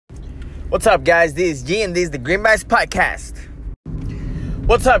What's up, guys? This is G, and this is the Green Bags Podcast.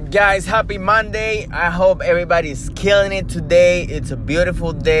 What's up, guys? Happy Monday. I hope everybody's killing it today. It's a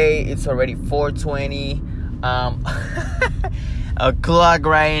beautiful day. It's already 4:20 o'clock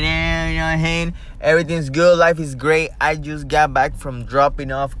right now. You know what I mean? Everything's good. Life is great. I just got back from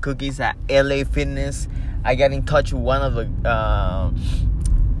dropping off cookies at LA Fitness. I got in touch with one of the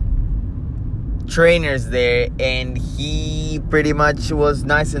trainers there, and he pretty much was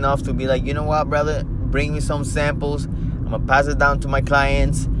nice enough to be like, you know what, brother, bring me some samples. I'm gonna pass it down to my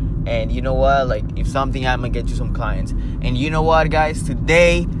clients, and you know what, like, if something, I'm gonna get you some clients. And you know what, guys,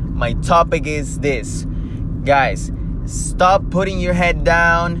 today my topic is this. Guys, stop putting your head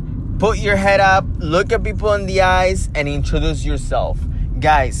down, put your head up, look at people in the eyes, and introduce yourself.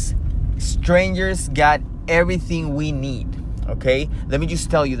 Guys, strangers got everything we need. Okay, let me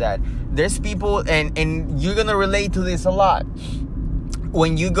just tell you that there's people, and you're gonna relate to this a lot.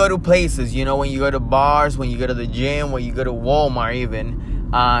 When you go to places, you know, when you go to bars, when you go to the gym, when you go to Walmart even,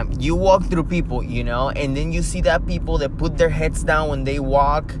 you walk through people, you know, and then you see that people that put their heads down when they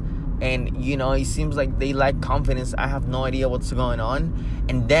walk, and, you know, it seems like they lack confidence. I have no idea what's going on.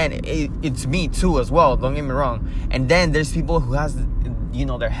 And then it's me too as well, don't get me wrong. And then there's people who has, you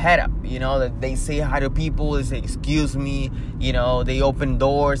know, their head up, you know, that they say hi to people, they say excuse me, you know, they open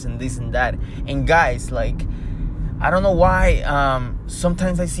doors and this and that. And guys, like, I don't know why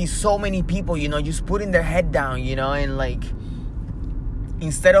sometimes I see so many people, you know, just putting their head down, you know, and like,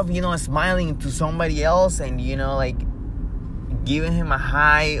 instead of, you know, smiling to somebody else and, you know, like giving him a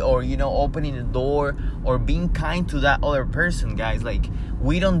hi, or, you know, opening the door, or being kind to that other person, guys, like,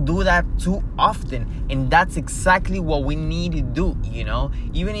 we don't do that too often, and that's exactly what we need to do, you know.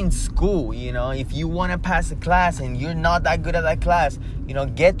 Even in school, you know, if you want to pass a class and you're not that good at that class, you know,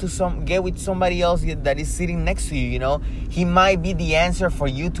 get with somebody else that is sitting next to you, you know. He might be the answer for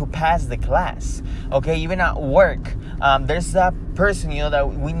you to pass the class. Okay, even at work, there's that person, you know,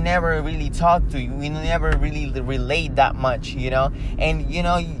 that we never really talk to, we never really relate that much, you know. And, you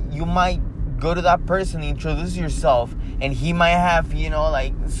know, you might go to that person, introduce yourself, and he might have, you know,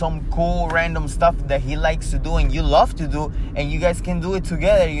 like some cool random stuff that he likes to do and you love to do, and you guys can do it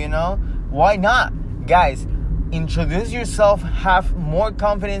together, you know. Why not? Guys, introduce yourself, have more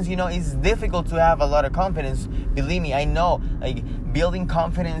confidence. You know, it's difficult to have a lot of confidence. Believe me, I know, like, building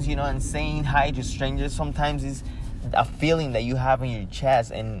confidence, you know, and saying hi to strangers sometimes is a feeling that you have in your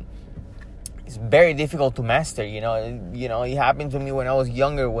chest, and it's very difficult to master, you know. It happened to me when I was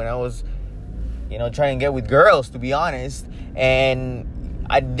younger, when I was, you know, trying to get with girls, to be honest. And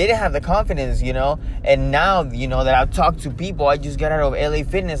I didn't have the confidence, you know. And now, you know, that I've talked to people, I just got out of LA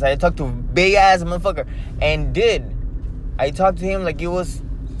Fitness. I talked to a big-ass motherfucker. And I talked to him like it was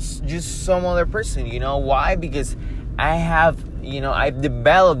just some other person, you know. Why? Because I've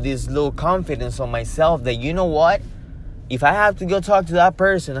developed this little confidence on myself that, you know what? If I have to go talk to that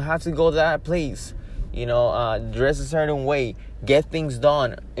person, I have to go to that place, you know, dress a certain way, get things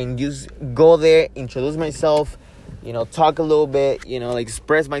done, and just go there, introduce myself, you know, talk a little bit, you know, like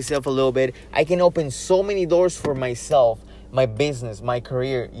express myself a little bit. I can open so many doors for myself, my business, my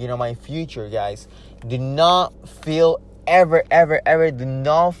career, you know, my future, guys. Do not feel ever do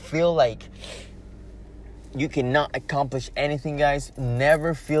not feel like you cannot accomplish anything, guys.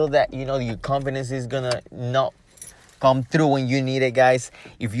 Never feel that, you know, your confidence is gonna not come through when you need it, guys.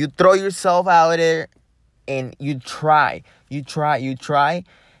 If you throw yourself out there and you try,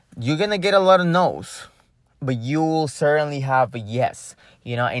 you're gonna get a lot of no's, but you will certainly have a yes,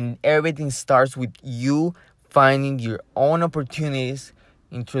 you know. And everything starts with you finding your own opportunities,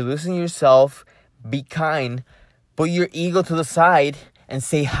 introducing yourself, be kind, put your ego to the side, and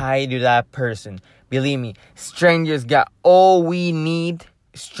say hi to that person. Believe me, strangers got all we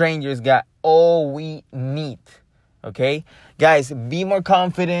need. Okay, guys, be more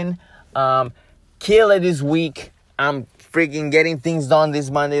confident. Kill it this week. I'm freaking getting things done this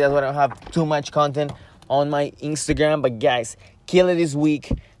Monday. That's why I don't have too much content on my Instagram. But guys, kill it this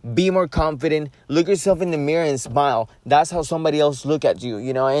week. Be more confident. Look yourself in the mirror and smile. That's how somebody else look at you,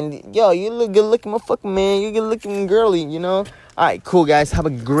 you know. And yo, you look good looking, motherfucker, man. You good looking girly, you know. All right, cool, guys. Have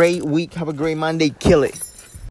a great week. Have a great Monday. Kill it.